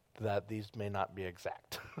that these may not be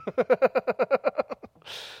exact.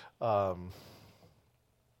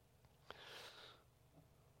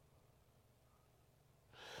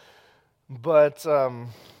 But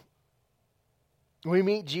we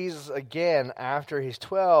meet Jesus again after he's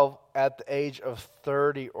 12 at the age of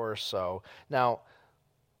 30 or so. Now,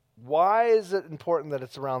 why is it important that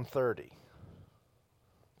it's around 30?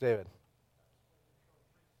 David?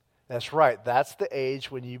 That's right. That's the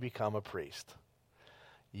age when you become a priest.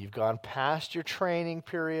 You've gone past your training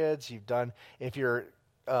periods. If you're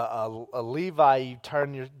a Levi, you've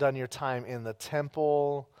done your time in the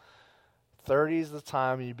temple. 30 is the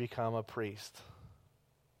time you become a priest.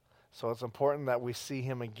 So it's important that we see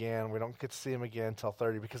him again. We don't get to see him again until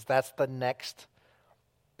 30 because that's the next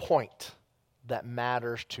point that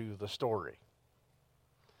matters to the story.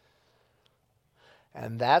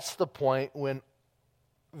 And that's the point when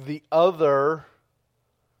the other...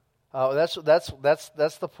 that's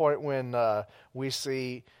the point when we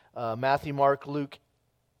see Matthew, Mark, Luke,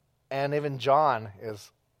 and even John is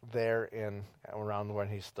there in around when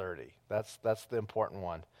he's 30. That's the important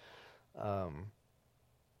one.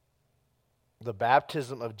 The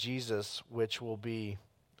baptism of Jesus, which we'll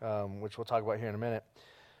talk about here in a minute,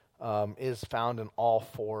 is found in all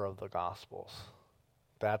 4 of the Gospels.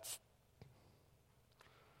 That's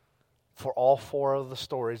for all 4 of the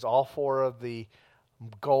stories, all 4 of the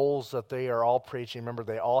goals that they are all preaching. Remember,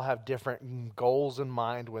 they all have different goals in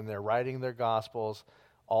mind when they're writing their Gospels.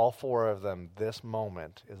 All 4 of them, this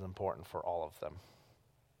moment is important for all of them.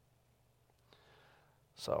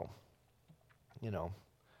 So,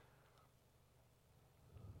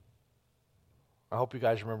 I hope you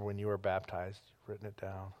guys remember when you were baptized. You've written it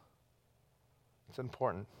down. It's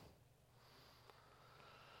important.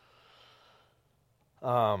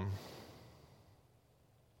 Anyways.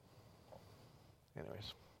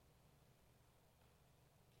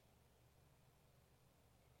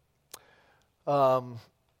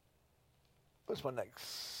 What's my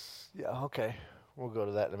next? Yeah, okay. We'll go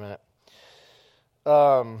to that in a minute.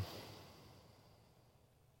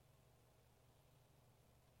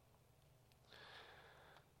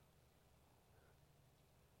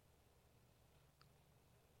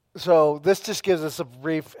 So this just gives us a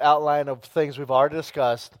brief outline of things we've already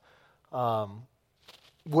discussed,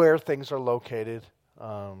 where things are located.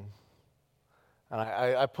 And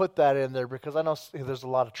I put that in there because I know there's a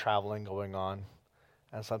lot of traveling going on,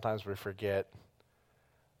 and sometimes we forget.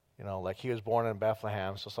 Like he was born in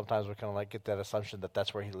Bethlehem, so sometimes we kind of get that assumption that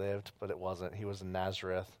that's where he lived, but it wasn't. He was in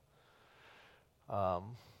Nazareth,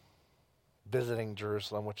 visiting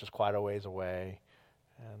Jerusalem, which is quite a ways away.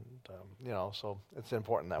 And, so it's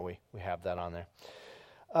important that we have that on there.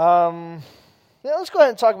 Let's go ahead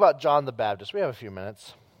and talk about John the Baptist. We have a few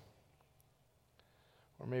minutes.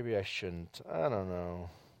 Or maybe I shouldn't. I don't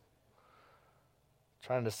know.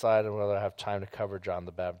 Trying to decide on whether I have time to cover John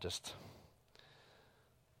the Baptist.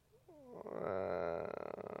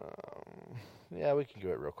 Yeah, we can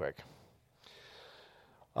do it real quick.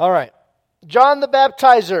 All right. John the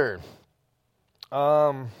Baptizer.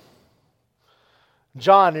 John,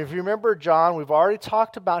 if you remember John, we've already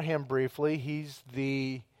talked about him briefly. He's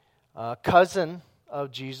the cousin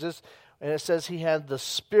of Jesus, and it says he had the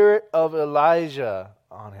spirit of Elijah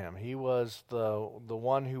on him. He was the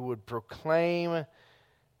one who would proclaim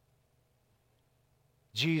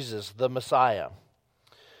Jesus, the Messiah.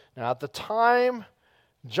 Now, at the time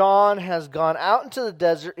John has gone out into the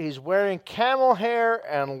desert, he's wearing camel hair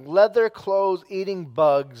and leather clothes, eating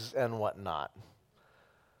bugs and whatnot,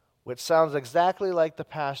 which sounds exactly like the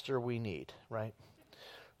pastor we need, right?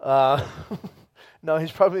 No,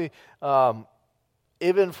 he's probably,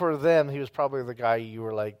 even for them, he was probably the guy you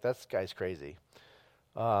were like, that guy's crazy.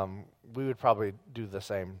 We would probably do the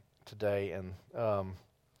same today.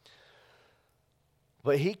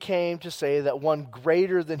 But he came to say that one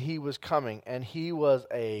greater than he was coming, and he was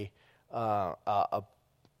a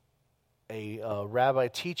rabbi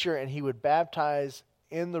teacher, and he would baptize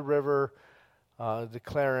in the river,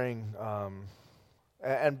 declaring.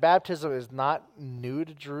 And baptism is not new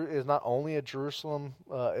to is not only a Jerusalem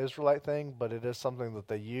Israelite thing, but it is something that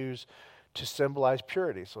they use to symbolize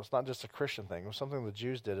purity. So it's not just a Christian thing; it was something the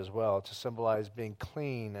Jews did as well to symbolize being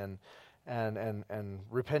clean and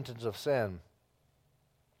repentance of sin.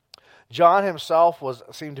 John himself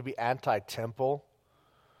seemed to be anti-temple,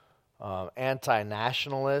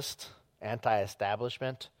 anti-nationalist,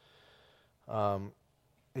 anti-establishment.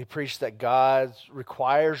 He preached that God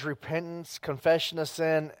requires repentance, confession of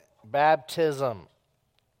sin, baptism.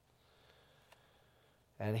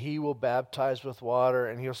 And he will baptize with water,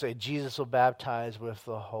 and he'll say Jesus will baptize with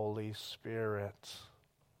the Holy Spirit.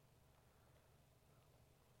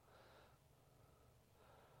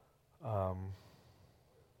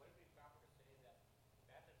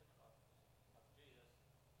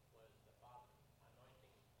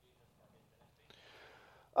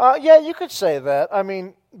 Yeah, you could say that. I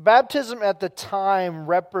mean, baptism at the time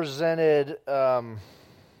represented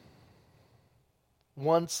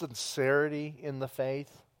one's sincerity in the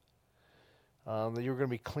faith, that you were going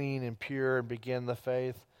to be clean and pure and begin the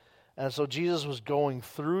faith. And so Jesus was going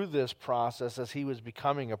through this process as he was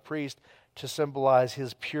becoming a priest to symbolize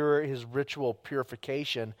his ritual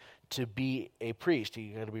purification to be a priest.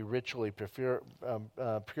 He had to be ritually pure.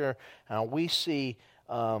 And we see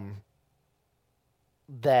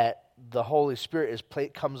that the Holy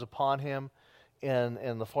Spirit comes upon him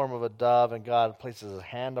in the form of a dove, and God places his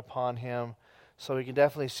hand upon him. So we can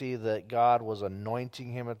definitely see that God was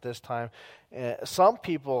anointing him at this time. Some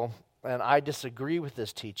people, and I disagree with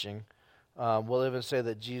this teaching, will even say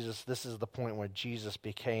that this is the point where Jesus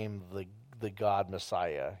became the God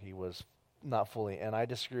Messiah. He was not fully, and I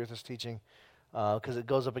disagree with this teaching because it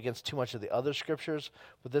goes up against too much of the other scriptures,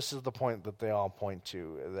 but this is the point that they all point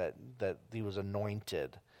to, that he was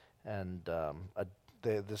anointed, and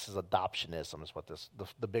this is adoptionism is what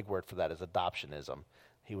the big word for that is, adoptionism.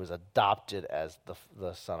 He was adopted as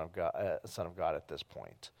the Son of God at this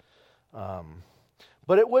point.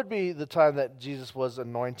 But it would be the time that Jesus was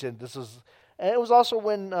anointed. And it was also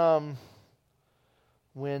when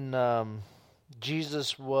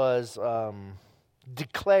Jesus was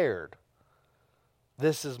declared,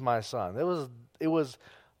 "This is my son." It was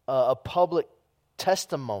a public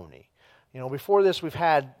testimony. Before this, we've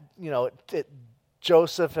had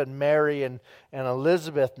Joseph and Mary and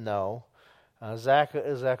Elizabeth know,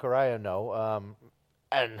 Zechariah know,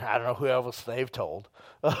 and I don't know who else they've told,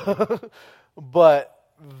 but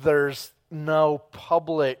there's no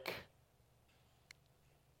public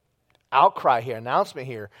outcry here, announcement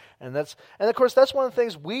here, and of course that's one of the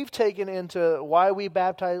things we've taken into why we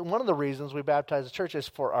baptize. One of the reasons we baptize the church is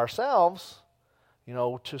for ourselves,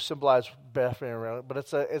 to symbolize Bethany, but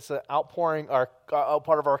it's an outpouring,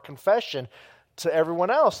 part of our confession to everyone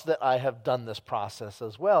else that I have done this process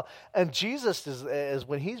as well. And Jesus is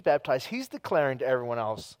when he's baptized, he's declaring to everyone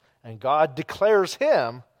else, and God declares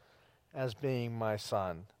him as being my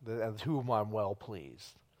son, with whom I'm well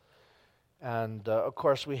pleased. And, of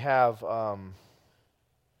course, we have a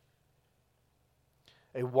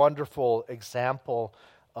wonderful example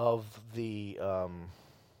of the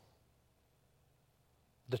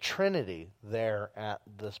Trinity there at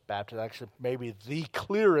this baptism. Actually, maybe the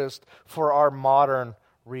clearest for our modern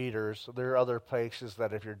readers. There are other places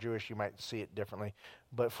that if you're Jewish, you might see it differently.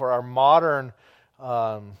 But for our modern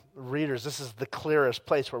readers, this is the clearest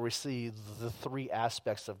place where we see the three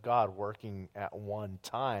aspects of God working at one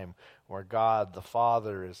time, where God the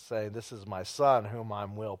Father is saying, "This is my Son, whom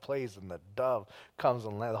I'm well pleased," and the dove comes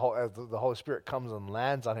and the Holy Spirit comes and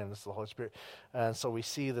lands on him. This is the Holy Spirit, and so we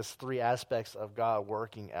see this three aspects of God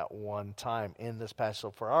working at one time in this passage.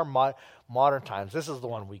 So for our modern times, this is the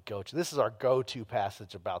one we go to. This is our go-to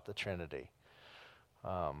passage about the Trinity.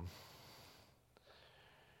 Um,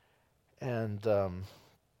 and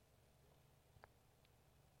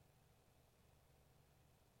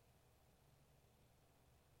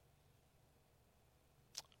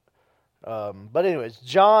but anyways,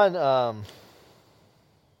 John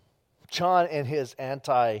in his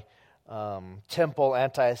temple,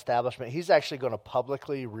 anti-establishment, he's actually going to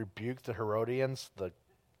publicly rebuke the Herodians, the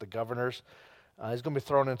governors. He's going to be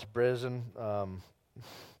thrown into prison.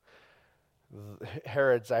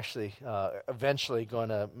 Herod's actually eventually going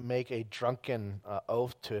to make a drunken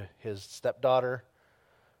oath to his stepdaughter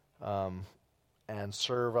and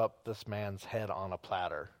serve up this man's head on a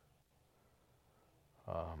platter.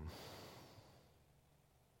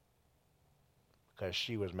 Because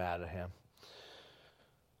she was mad at him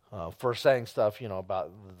for saying stuff,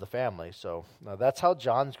 about the family. So that's how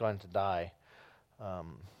John's going to die.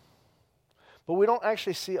 But we don't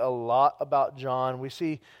actually see a lot about John. We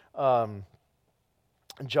see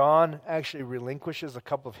John actually relinquishes a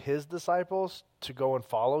couple of his disciples to go and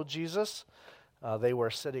follow Jesus. They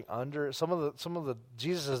were sitting under some of the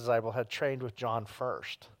Jesus disciples had trained with John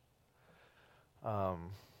first,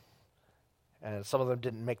 and some of them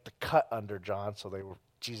didn't make the cut under John, so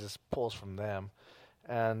Jesus pulls from them,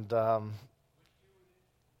 and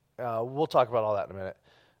we'll talk about all that in a minute,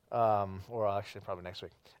 or actually probably next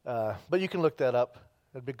week. But you can look that up.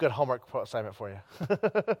 It'd be a good homework assignment for you.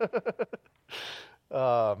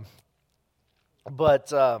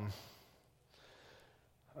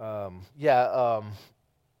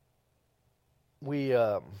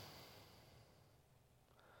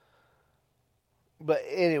 But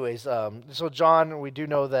anyways, so John, we do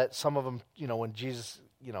know that some of them, when Jesus,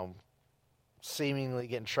 seemingly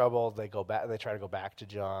get in trouble, they go back. They try to go back to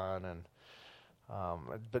John, and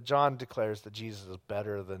but John declares that Jesus is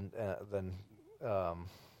better than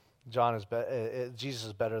John is Jesus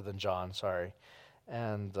is better than John. Sorry,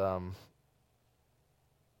 and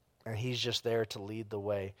he's just there to lead the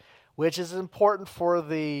way, which is important for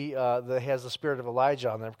that he has the spirit of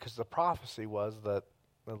Elijah on there, because the prophecy was that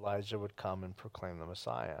Elijah would come and proclaim the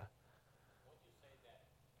Messiah. Won't you say that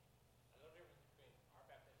a little difference between our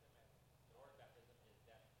baptism and the Lord's baptism is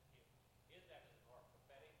that his baptism is more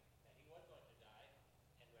prophetic, that he was going to die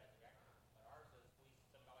and resurrect, but ours is we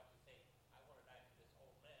symbolically say, I want to die to this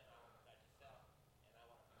old man, I want to die to self, and I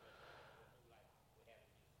want to be resurrected to a new life we have in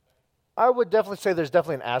Jesus Christ. I would definitely say there's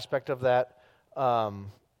definitely an aspect of that,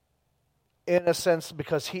 in a sense,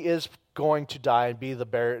 because he is going to die and be the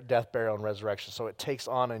death, burial, and resurrection. So it takes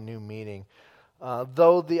on a new meaning.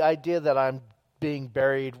 Though the idea that I'm being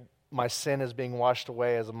buried, my sin is being washed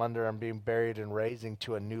away as I'm being buried and raising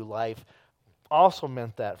to a new life, also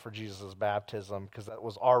meant that for Jesus' baptism, because that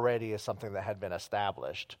was already something that had been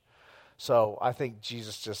established. So I think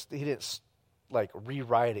Jesus he didn't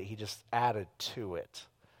rewrite it, he just added to it.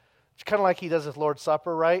 It's kind of like he does his Lord's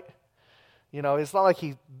Supper, right? It's not like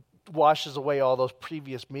he washes away all those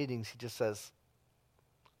previous meetings. He just says,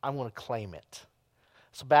 I want to claim it.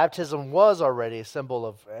 So baptism was already a symbol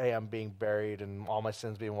of, hey, I'm being buried and all my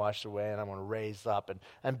sins being washed away, and I'm going to raise up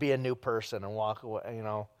and be a new person and walk away,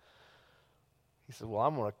 He said, well,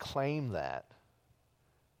 I'm going to claim that.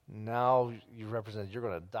 Now you represent, you're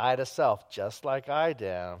going to die to self just like I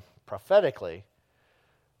did, prophetically,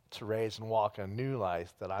 to raise and walk a new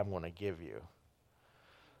life that I'm going to give you.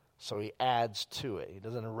 So he adds to it. He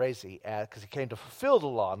doesn't erase it. He adds, because he came to fulfill the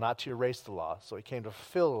law, not to erase the law. So he came to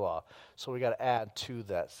fulfill the law. So we got to add to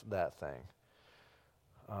that thing.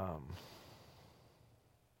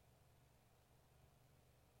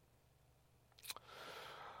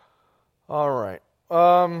 All right.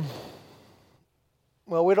 Well,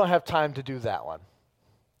 we don't have time to do that one.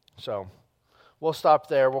 So we'll stop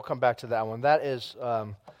there. We'll come back to that one. That is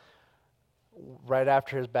right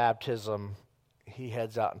after his baptism. He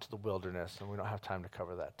heads out into the wilderness, and we don't have time to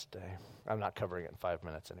cover that today. I'm not covering it in 5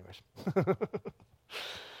 minutes anyways.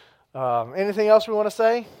 Anything else we want to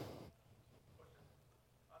say?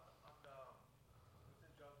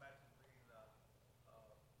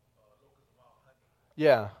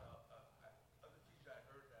 Yeah.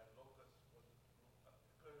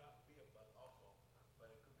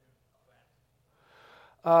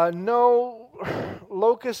 No,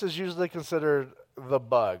 locust is usually considered the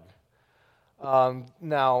bug.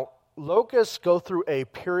 Now, locusts go through a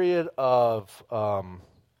period of,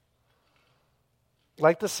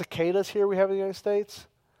 like the cicadas here we have in the United States,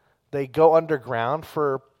 they go underground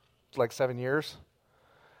for like 7 years.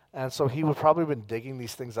 And so he would probably have been digging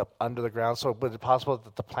these things up under the ground. So but it's possible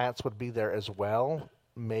that the plants would be there as well,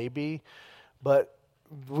 maybe. But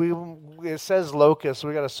it says locust, so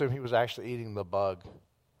we got to assume he was actually eating the bug.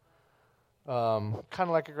 kind of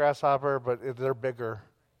like a grasshopper, but they're bigger.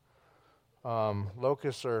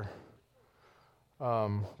 Locusts are,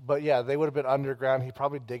 but yeah, they would have been underground. He's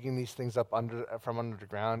probably digging these things up from under the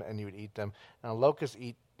ground, and you would eat them. Now, locusts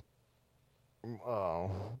eat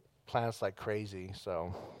plants like crazy,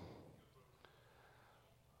 so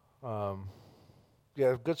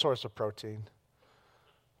yeah, good source of protein.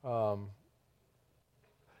 Now,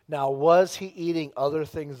 was he eating other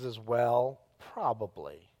things as well?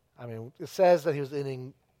 Probably. I mean, it says that he was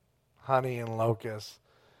eating honey and locusts.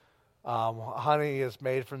 Honey is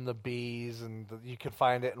made from the bees, and you can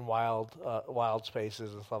find it in wild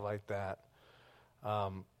spaces and stuff like that.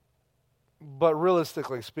 But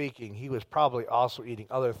realistically speaking, he was probably also eating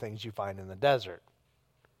other things you find in the desert.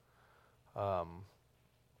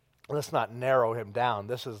 Let's not narrow him down.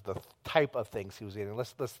 This is the type of things he was eating.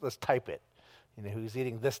 Let's type it. You know, he was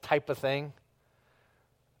eating this type of thing,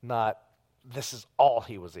 not this is all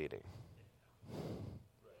he was eating.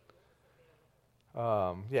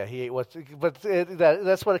 Yeah, he ate what, but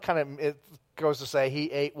that's what it goes to say. He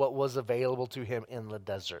ate what was available to him in the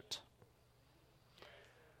desert.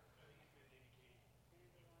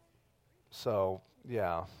 So,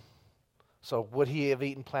 yeah. So would he have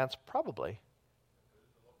eaten plants? Probably.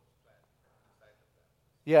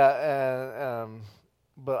 Yeah,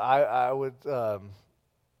 but I would,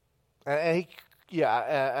 and he,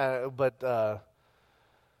 yeah, but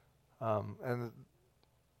and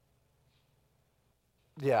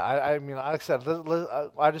yeah, I mean, like I said,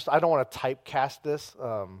 I don't want to typecast this,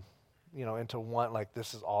 into one like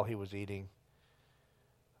this is all he was eating.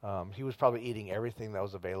 He was probably eating everything that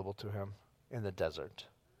was available to him in the desert.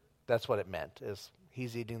 That's what it meant, is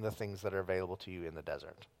he's eating the things that are available to you in the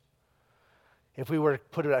desert. If we were to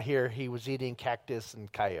put it out here, he was eating cactus and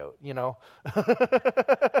coyote, you know?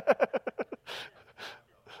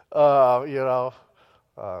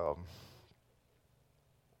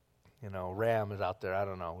 Ram is out there. I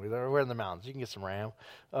don't know. We're in the mountains. You can get some ram.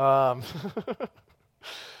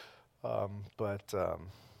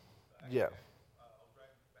 Yeah.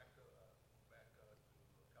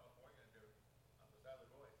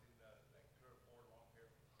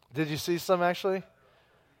 Did you see some actually?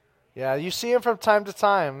 Yeah, you see them from time to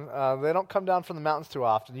time. They don't come down from the mountains too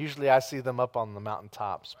often. Usually I see them up on the mountain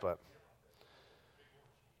tops, but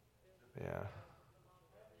yeah.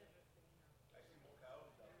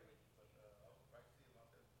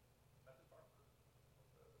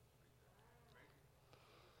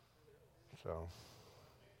 So,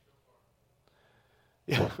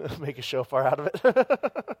 yeah, make a shofar out of it.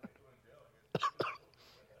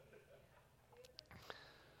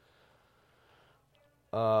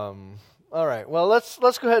 All right. Well, let's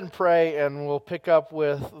go ahead and pray, and we'll pick up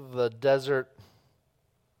with the desert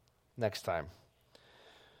next time.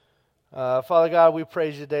 Father God, we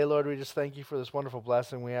praise you today, Lord. We just thank you for this wonderful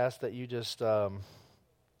blessing. We ask that you just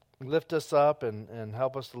lift us up and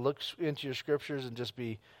help us to look into your scriptures and just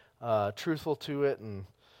be truthful to it.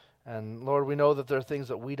 And Lord, we know that there are things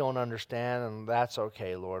that we don't understand, and that's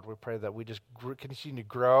okay, Lord. We pray that we just continue to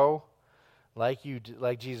grow like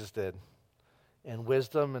Jesus did, in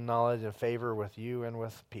wisdom and knowledge and favor with you and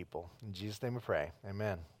with people. In Jesus' name we pray.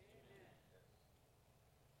 Amen.